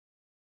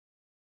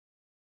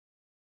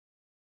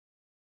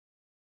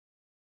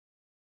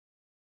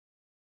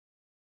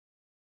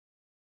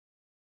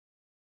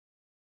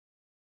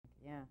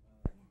Yeah.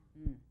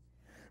 Mm.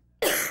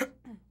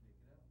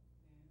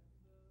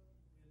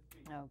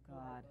 Oh,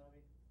 God.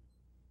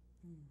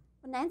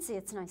 Well, Nancy,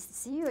 it's nice to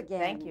see you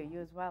again. Thank you.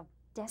 You as well.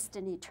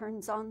 Destiny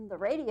turns on the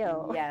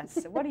radio.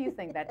 Yes. What do you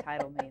think that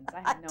title means?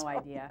 I have no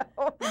idea.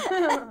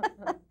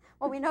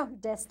 Well, we know who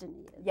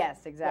Destiny is.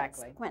 Yes,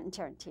 exactly. Yes, Quentin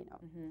Tarantino.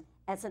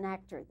 As an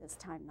actor this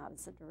time, not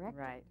as a director.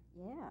 Right.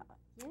 Yeah,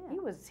 yeah. He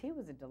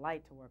was a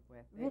delight to work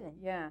with. Really?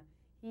 Yeah.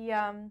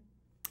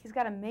 He's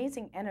got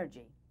amazing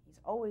energy. He's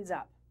always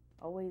up,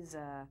 always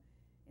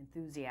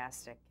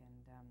enthusiastic, and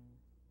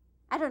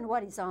I don't know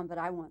what he's on, but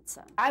I want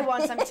some. I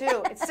want some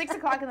too. It's 6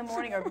 o'clock in the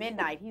morning or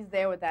midnight. He's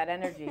there with that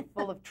energy,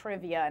 full of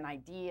trivia and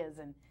ideas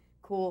and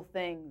cool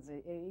things.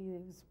 It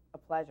was a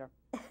pleasure.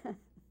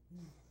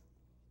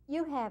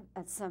 You have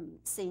some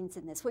scenes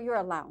in this. Well, you're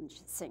a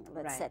lounge singer.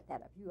 Let's set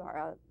that up. You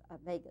are a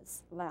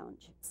Vegas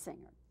lounge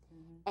singer.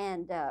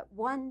 And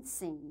one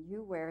scene,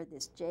 you wear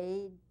this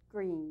jade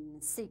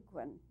green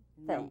sequin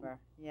thing. Number,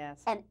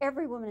 yes. And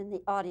every woman in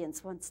the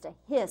audience wants to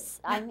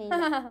hiss. I mean,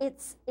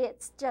 it's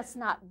just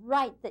not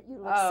right that you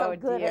look so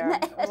good in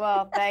that.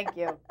 Well, thank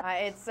you.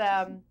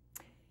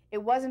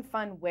 It wasn't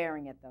fun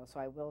wearing it, though, so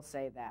I will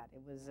say that.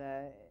 It was,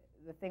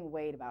 the thing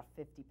weighed about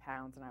 50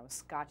 pounds, and I was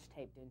scotch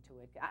taped into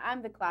it.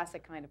 I'm the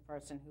classic kind of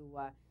person who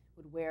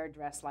would wear a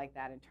dress like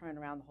that and turn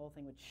around, the whole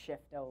thing would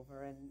shift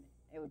over, and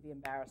it would be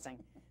embarrassing.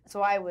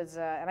 So I was,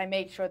 and I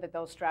made sure that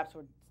those straps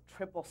were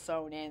triple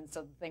sewn in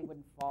so the thing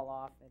wouldn't fall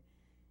off.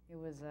 It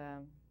was,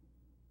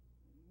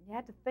 you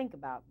had to think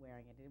about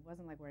wearing it. It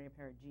wasn't like wearing a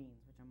pair of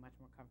jeans, which I'm much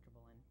more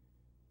comfortable in.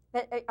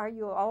 But are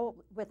you all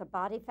with a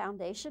body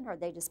foundation, or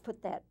they just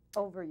put that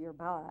over your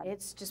body?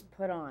 It's just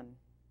put on,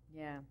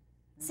 yeah.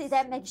 See,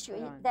 that makes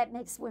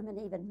women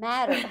even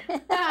madder.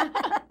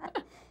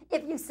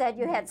 If you said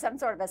you had some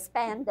sort of a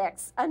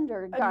spandex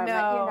undergarment,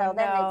 then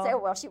they'd say, oh,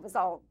 well, she was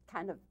all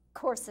kind of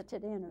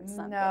corseted in or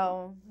something.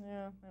 No,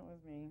 yeah, that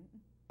was me.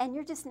 And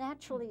you're just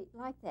naturally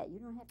like that. You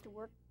don't have to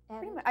work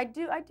at it. I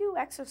do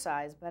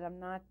exercise, but I'm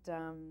not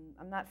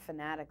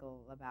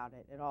fanatical about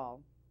it at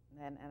all,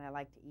 and I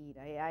like to eat.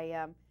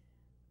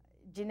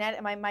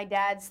 My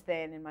dad's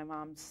thin and my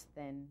mom's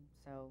thin,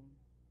 so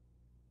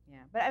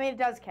yeah. But I mean, it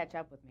does catch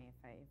up with me if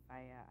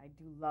I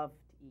do love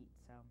to eat.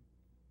 So,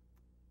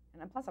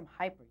 and plus I'm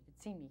hyper. You can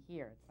see me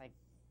here. It's like.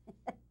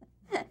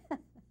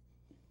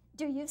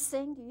 Do you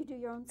sing? Do you do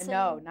your own singing?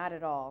 No, not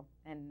at all.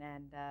 And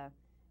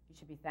you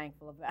should be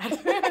thankful of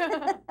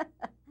that.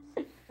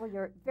 Well,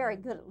 you're very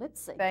good at lip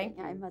syncing, Thank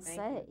you, I must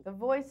say. You. The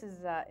voice is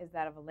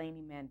that of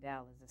Elaine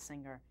Mandel, is a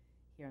singer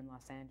here in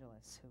Los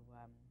Angeles who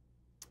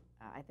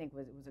I think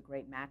was a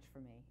great match for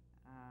me.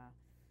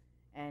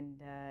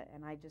 And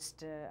I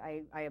just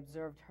I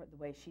observed her, the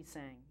way she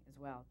sang as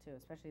well too,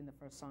 especially in the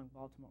first song,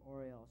 Baltimore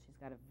Oriole. She's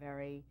got a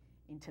very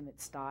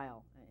intimate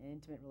style, an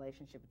intimate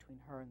relationship between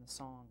her and the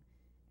song,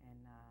 and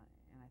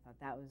I thought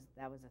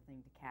that was a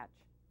thing to catch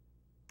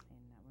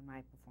when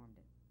I performed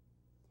it.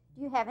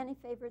 Do you have any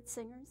favorite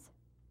singers?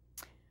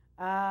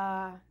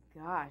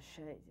 Gosh,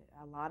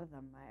 a lot of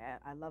them.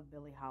 I love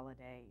Billie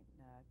Holiday,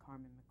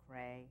 Carmen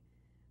McRae.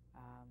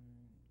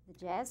 The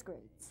jazz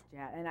greats.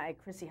 Yeah, and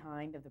Chrissy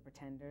Hind of the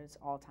Pretenders,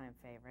 all-time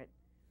favorite.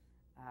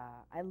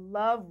 I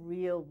love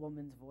real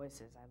women's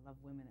voices. I love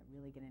women that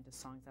really get into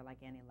songs. I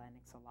like Annie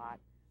Lennox a lot.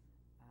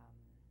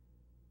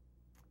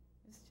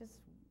 It's just,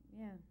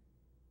 yeah,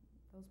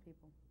 those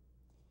people.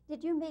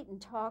 Did you meet and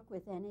talk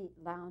with any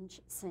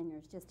lounge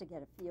singers just to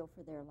get a feel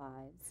for their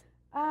lives?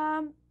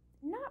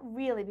 Not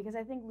really, because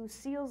I think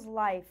Lucille's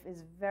life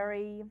is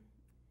very,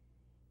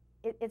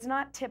 it's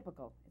not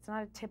typical. It's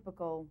not a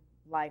typical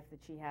life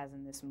that she has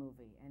in this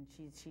movie. And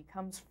she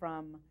comes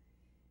from,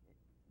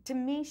 to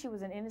me, she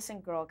was an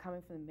innocent girl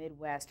coming from the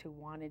Midwest who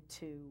wanted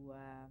to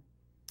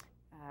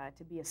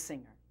be a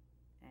singer.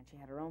 And she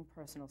had her own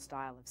personal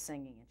style of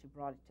singing, and she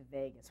brought it to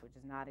Vegas, which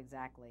is not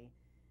exactly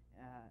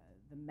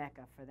the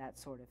mecca for that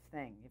sort of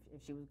thing.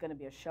 If she was going to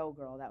be a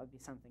showgirl, that would be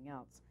something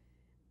else.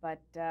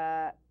 But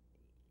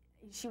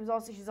she's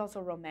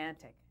also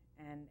romantic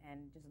and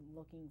just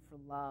looking for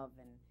love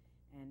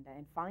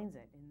and finds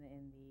it in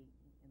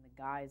the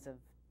guise of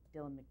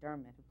Dylan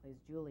McDermott, who plays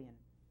Julian.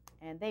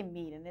 And they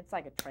meet, and it's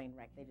like a train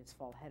wreck. They just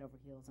fall head over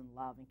heels in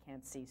love and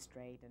can't see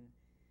straight.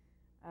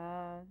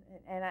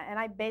 And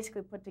I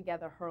basically put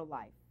together her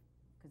life,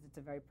 because it's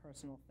a very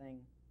personal thing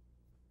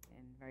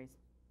and very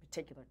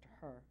particular to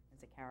her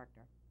as a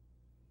character.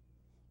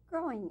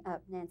 Growing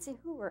up, Nancy,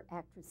 who were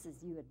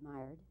actresses you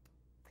admired?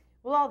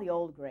 Well, all the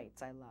old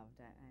greats I loved.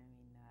 I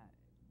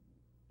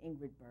mean,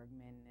 Ingrid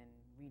Bergman and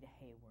Rita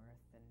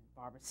Hayworth and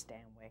Barbara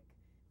Stanwyck.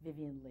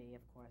 Vivian Leigh,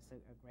 of course,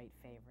 a great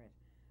favorite.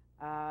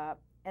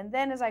 And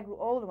then as I grew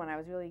older, when I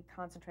was really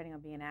concentrating on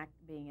being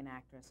an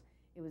actress,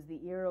 it was the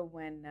era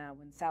when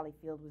Sally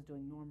Field was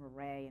doing Norma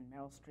Ray and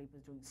Meryl Streep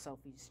was doing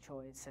Sophie's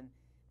Choice, and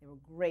they were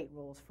great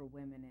roles for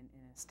women and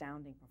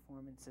astounding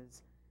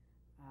performances.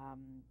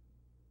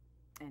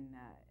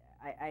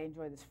 I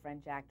enjoy this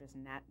French actress,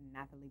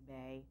 Nathalie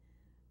Baye,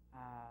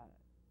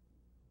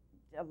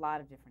 a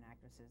lot of different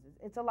actresses.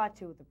 It's a lot,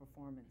 too, with the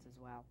performance as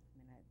well. I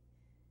mean,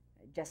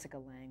 Jessica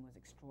Lange was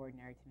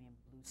extraordinary to me in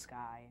Blue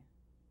Sky.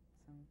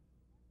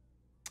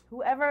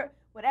 So,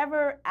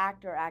 whatever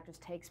actor or actress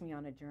takes me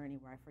on a journey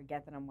where I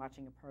forget that I'm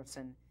watching a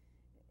person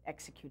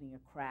executing a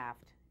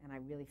craft, and I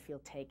really feel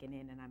taken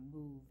in, and I'm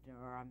moved,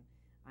 or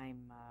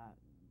I'm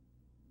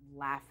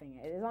laughing.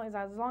 As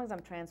long as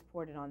I'm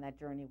transported on that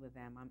journey with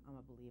them, I'm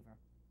a believer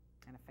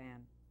and a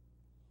fan.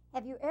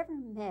 Have you ever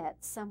met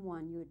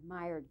someone you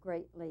admired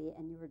greatly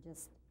and you were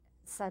just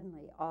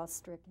suddenly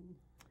awe-stricken?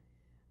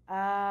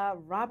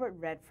 Robert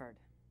Redford.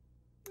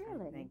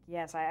 Really? I think.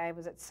 Yes, I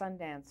was at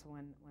Sundance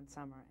one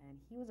summer, and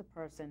he was a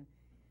person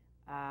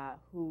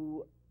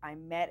who I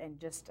met and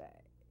just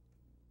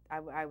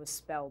I was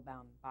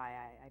spellbound by.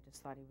 I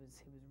just thought he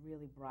was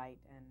really bright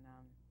and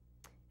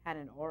had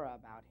an aura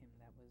about him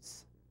that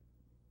was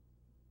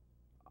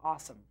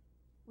awesome.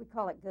 We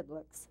call it good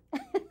looks.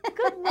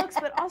 Good looks,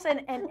 but also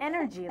an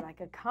energy, like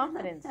a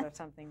confidence or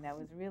something that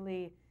was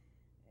really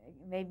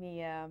made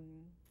me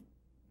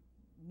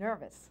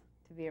nervous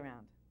to be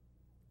around.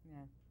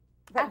 Yeah.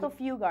 Ethel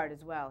Fugard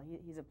as well.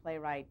 He's a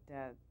playwright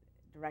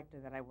director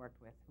that I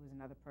worked with, who was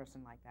another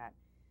person like that.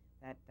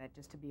 That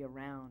just to be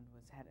around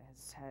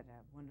has had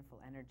a wonderful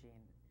energy,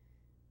 and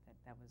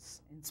that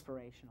was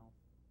inspirational.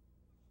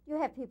 You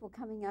have people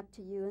coming up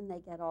to you and they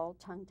get all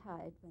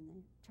tongue-tied when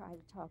they try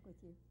to talk with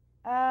you?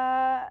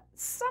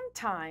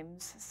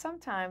 Sometimes.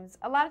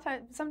 A lot of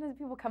times, sometimes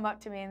people come up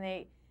to me and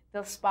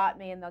they'll spot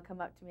me and they'll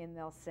come up to me and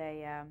they'll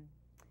say,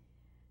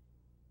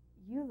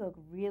 "You look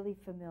really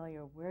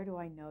familiar. Where do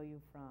I know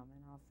you from?"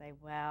 And I'll say,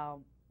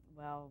 well,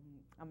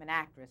 I'm an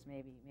actress.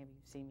 Maybe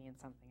you've seen me in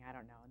something. I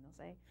don't know. And they'll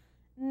say,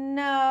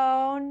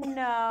 No.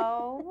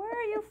 Where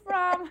are you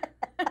from?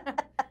 I'm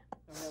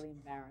really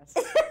embarrassed.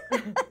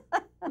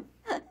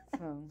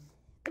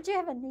 But you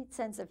have a neat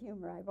sense of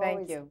humor.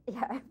 Thank you.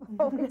 Yeah, I've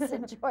always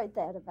enjoyed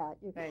that about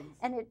you. Thanks.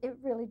 And it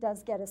really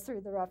does get us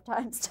through the rough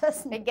times,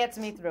 doesn't it? It gets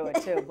me through it,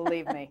 too,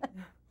 believe me.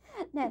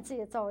 Nancy,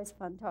 it's always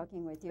fun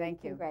talking with you.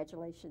 Thank you.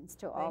 Congratulations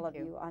to all of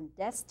you on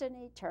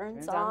Destiny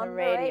Turns on the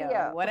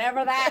Radio.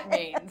 Whatever that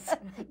means.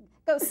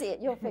 Go see it.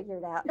 You'll figure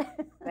it out.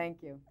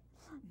 Thank you.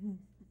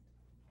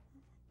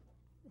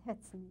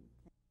 That's neat.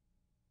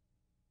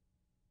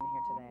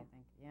 Here today, I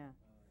think. Yeah.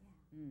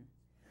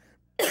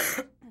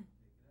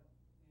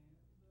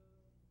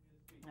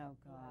 Oh,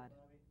 God.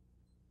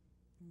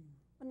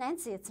 Well,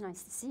 Nancy, it's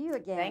nice to see you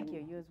again. Thank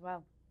you. You as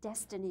well.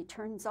 Destiny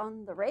Turns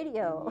on the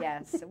Radio.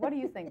 Yes. What do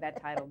you think that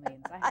title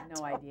means? I have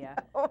no idea.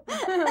 Well,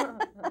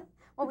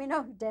 we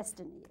know who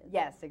Destiny is.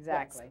 Yes,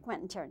 exactly. That's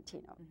Quentin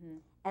Tarantino. Mm-hmm.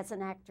 As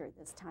an actor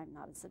this time,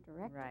 not as a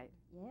director. Right.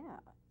 Yeah.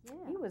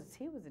 He was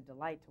a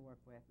delight to work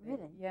with.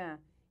 Really? Yeah.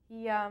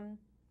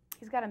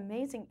 He's got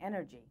amazing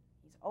energy.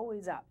 He's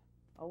always up,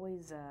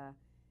 always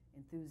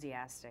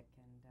enthusiastic.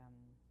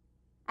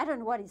 I don't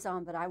know what he's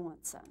on, but I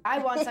want some. I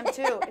want some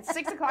too. It's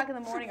 6 o'clock in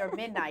the morning or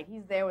midnight.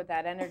 He's there with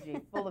that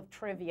energy, full of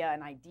trivia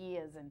and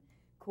ideas and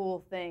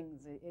cool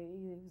things. It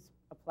was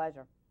a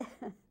pleasure.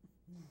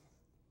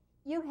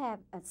 You have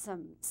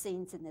some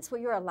scenes in this. Well,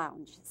 you're a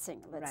lounge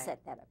singer. Let's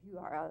set that up. You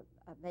are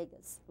a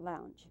Vegas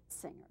lounge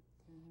singer.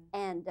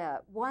 Mm-hmm.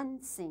 And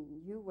one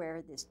scene, you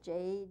wear this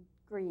jade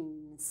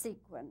green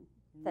sequin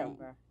thing.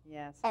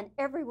 Yes. And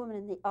every woman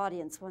in the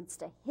audience wants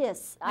to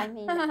hiss. I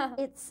mean,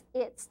 it's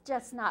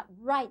just not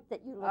right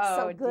that you look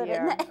so good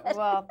in that.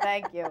 Well,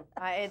 thank you.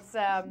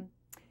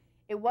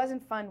 It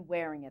wasn't fun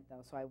wearing it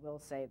though, so I will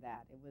say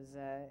that. It was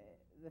the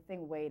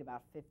thing weighed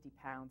about 50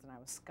 pounds, and I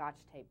was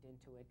scotch taped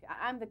into it.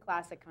 I'm the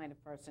classic kind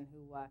of person who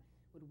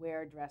would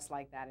wear a dress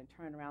like that and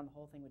turn around, the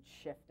whole thing would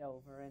shift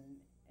over, and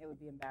it would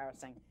be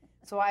embarrassing.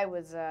 So I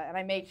was, and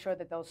I made sure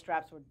that those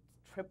straps were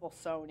triple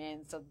sewn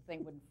in so the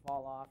thing wouldn't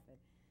fall off.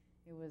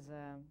 It was,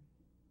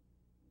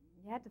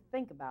 you had to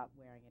think about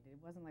wearing it. It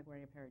wasn't like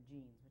wearing a pair of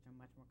jeans, which I'm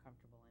much more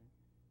comfortable in.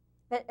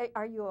 But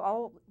are you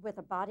all with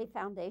a body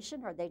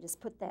foundation, or they just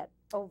put that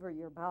over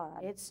your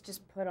body? It's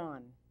just put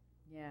on,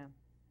 yeah.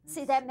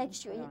 See, that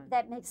makes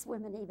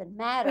women even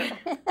madder.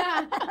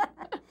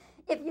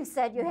 If you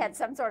said you had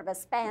some sort of a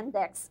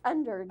spandex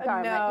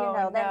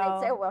undergarment, then they'd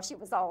say, oh, well, she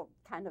was all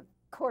kind of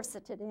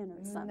corseted in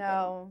or something.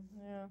 No,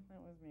 yeah,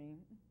 that was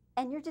me.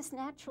 And you're just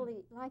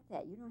naturally like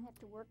that. You don't have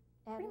to work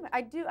at it.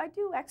 I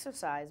do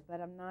exercise, but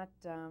I'm not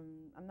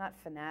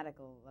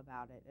fanatical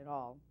about it at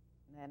all,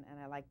 and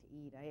I like to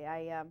eat.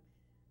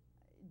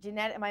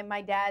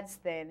 My dad's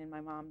thin and my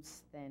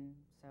mom's thin,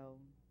 so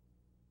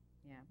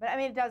yeah. But I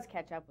mean, it does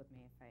catch up with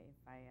me if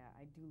I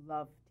do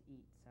love to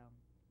eat. So,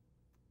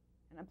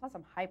 and plus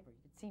I'm hyper. You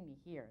can see me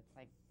here. It's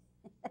like.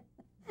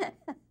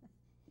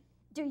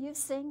 Do you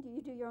sing? Do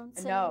you do your own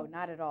singing? No,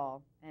 not at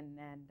all. And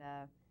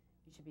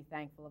you should be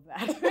thankful of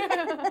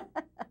that.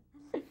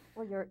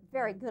 Well, you're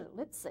very good at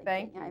lip syncing,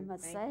 Thank you, I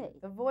must say. You.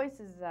 The voice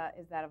is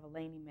that of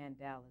Elaine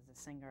Mandel, who's a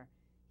singer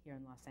here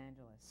in Los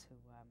Angeles, who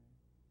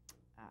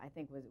I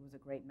think was a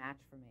great match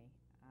for me.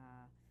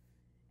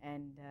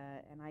 And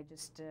I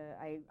just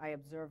I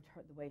observed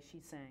her the way she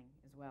sang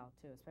as well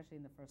too, especially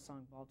in the first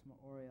song, Baltimore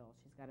Oriole.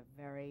 She's got a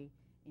very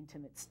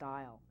intimate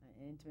style,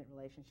 an intimate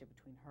relationship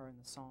between her and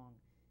the song,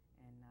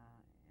 and I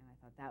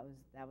thought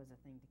that was a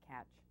thing to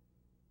catch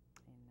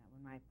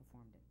when I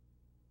performed it.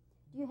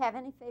 Do you have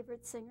any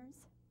favorite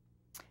singers?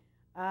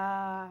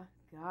 Gosh,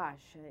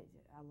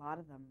 a lot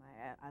of them.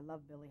 I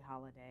love Billie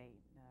Holiday,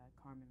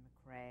 Carmen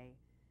McRae.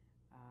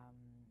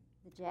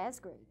 The jazz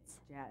greats.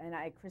 Yeah, and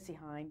Chrissie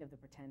Hynde of the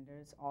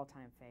Pretenders,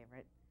 all-time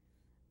favorite.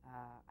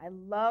 I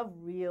love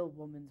real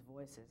women's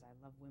voices. I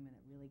love women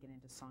that really get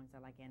into songs. I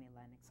like Annie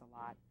Lennox a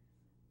lot.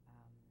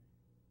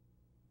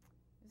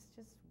 It's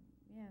just,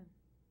 yeah,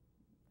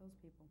 those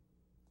people.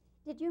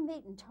 Did you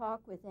meet and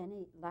talk with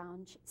any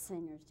lounge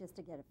singers just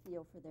to get a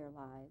feel for their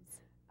lives?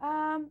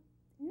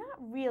 Not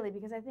really,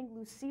 because I think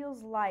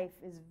Lucille's life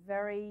is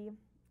very,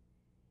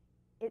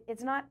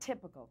 it's not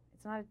typical.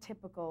 It's not a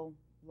typical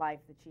life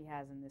that she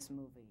has in this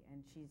movie.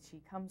 And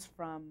she comes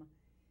from,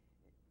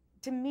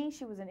 to me,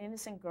 she was an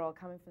innocent girl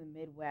coming from the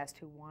Midwest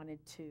who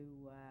wanted to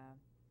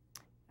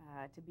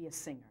be a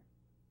singer.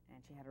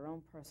 And she had her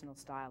own personal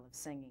style of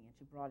singing, and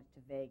she brought it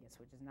to Vegas,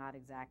 which is not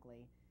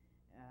exactly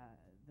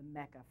the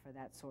mecca for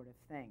that sort of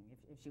thing.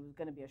 If she was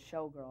going to be a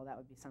showgirl, that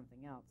would be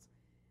something else.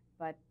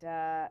 But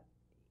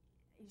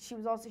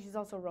she's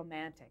also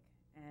romantic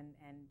and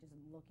just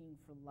looking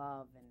for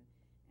love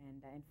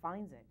and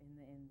finds it in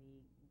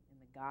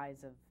the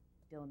guise of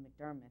Dylan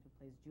McDermott, who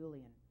plays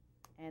Julian.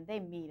 And they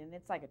meet, and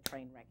it's like a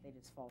train wreck. They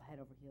just fall head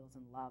over heels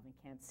in love and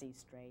can't see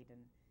straight.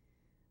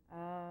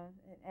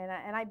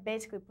 And I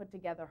basically put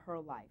together her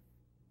life,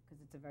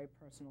 because it's a very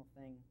personal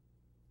thing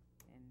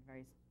and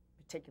very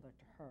particular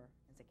to her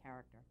as a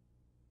character.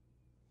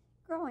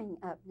 Growing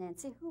up,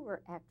 Nancy, who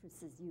were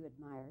actresses you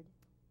admired?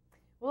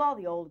 Well, all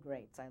the old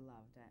greats I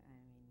loved. I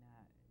mean,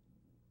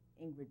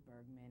 Ingrid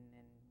Bergman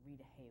and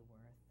Rita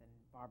Hayworth and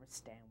Barbara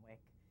Stanwyck.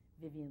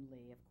 Vivian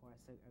Leigh, of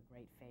course, a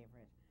great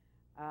favorite.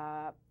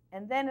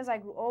 And then as I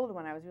grew older,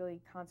 when I was really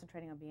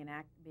concentrating on being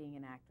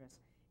an actress,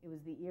 it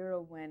was the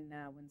era when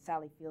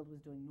Sally Field was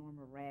doing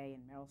Norma Ray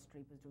and Meryl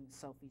Streep was doing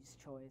Sophie's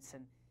Choice,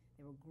 and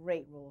they were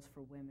great roles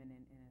for women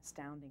and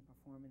astounding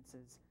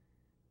performances.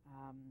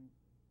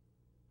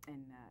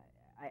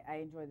 I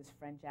enjoy this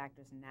French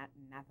actress,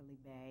 Nathalie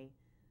Baye,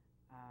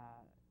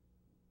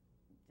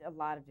 a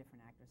lot of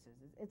different actresses.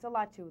 It's a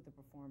lot, too, with the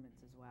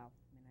performance as well.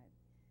 I mean,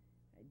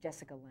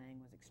 Jessica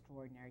Lange was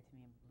extraordinary to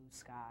me in Blue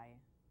Sky.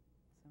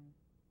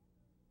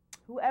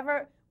 So,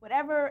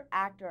 whatever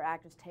actor or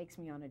actress takes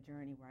me on a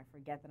journey where I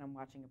forget that I'm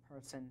watching a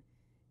person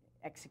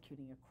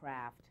executing a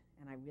craft,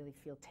 and I really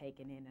feel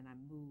taken in, and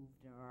I'm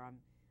moved, or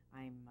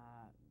I'm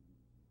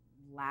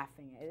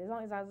laughing. As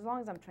long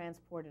as I'm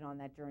transported on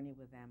that journey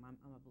with them,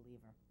 I'm a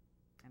believer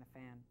and a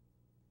fan.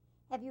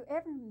 Have you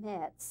ever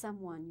met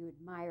someone you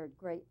admired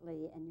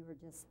greatly and you were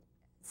just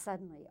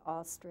suddenly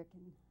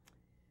awe-stricken?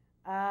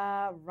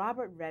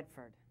 Robert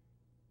Redford.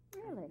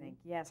 Really? I think.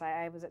 Yes,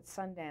 I was at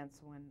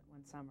Sundance one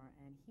summer,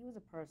 and he was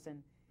a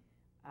person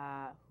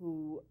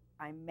who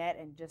I met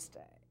and just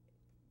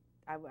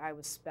I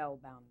was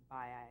spellbound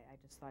by. I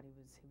just thought he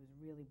was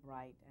really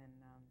bright and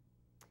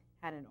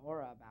had an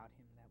aura about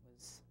him that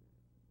was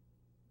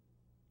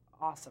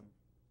awesome.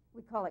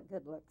 We call it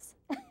good looks.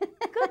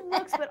 Good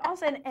looks, but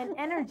also an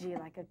energy,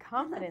 like a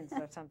confidence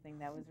or something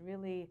that was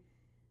really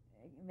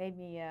made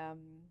me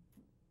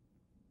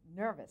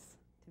nervous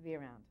to be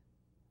around.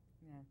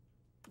 Yeah.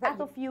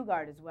 Ethel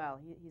Fugard as well.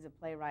 He's a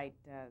playwright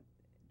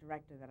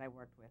director that I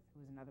worked with,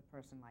 who was another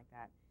person like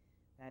that.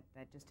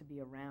 That just to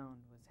be around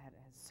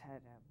has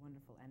had a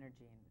wonderful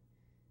energy,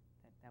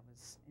 and that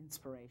was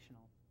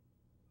inspirational.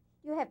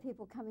 You have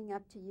people coming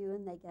up to you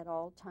and they get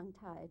all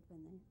tongue-tied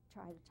when they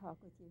try to talk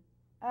with you?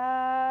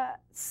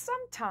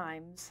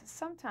 Sometimes.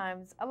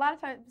 A lot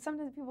of times,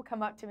 sometimes people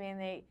come up to me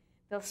and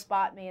they'll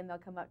spot me and they'll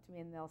come up to me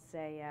and they'll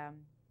say,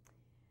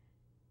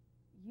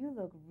 "You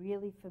look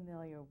really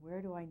familiar.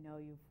 Where do I know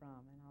you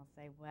from?" And I'll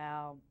say,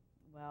 well,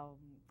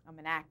 I'm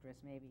an actress.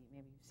 Maybe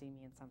you've seen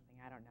me in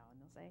something. I don't know.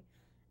 And they'll say,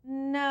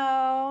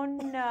 No.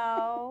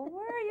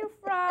 Where are you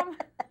from?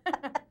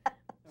 I'm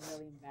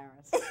really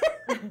embarrassed.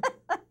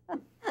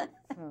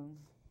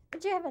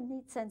 But you have a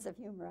neat sense of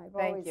humor.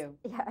 Thank you.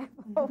 Yeah, I've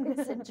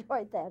always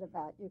enjoyed that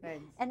about you.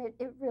 Thanks. And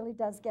it really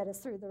does get us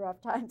through the rough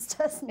times,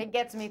 doesn't it? It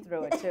gets me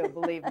through it, too,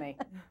 believe me.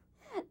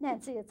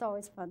 Nancy, it's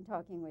always fun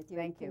talking with you.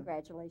 Thank you.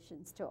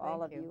 Congratulations to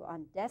all of you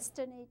on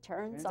Destiny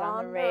Turns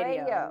on the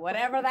Radio.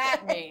 Whatever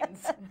that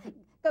means.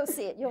 Go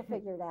see it. You'll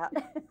figure it out.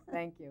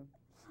 Thank you.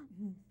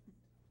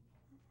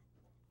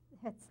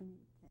 That's neat.